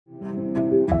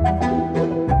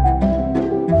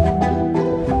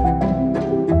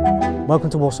Welcome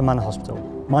to Walsall Manor Hospital.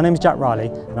 My name is Jack Riley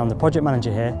and I'm the project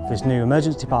manager here for this new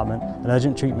Emergency Department and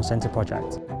Urgent Treatment Centre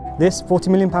project. This £40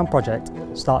 million project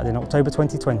started in October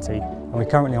 2020 and we're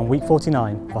currently on week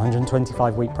 49 of a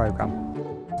 125-week programme.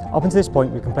 Up until this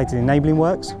point we've completed enabling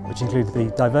works, which included the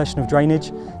diversion of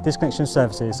drainage, disconnection of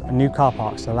services and new car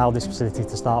parks to allow this facility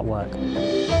to start work.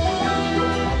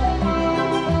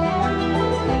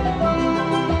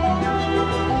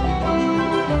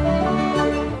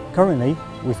 Currently,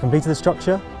 we've completed the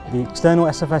structure, the external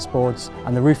SFS boards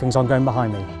and the roofing is ongoing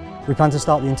behind me. We plan to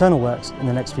start the internal works in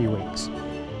the next few weeks.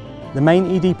 The main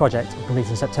ED project will complete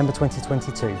in September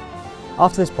 2022.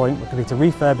 After this point, we'll complete a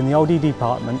refurb in the old ED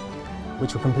department,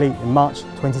 which will complete in March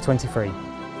 2023.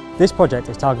 This project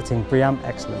is targeting BREEAM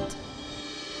Excellent.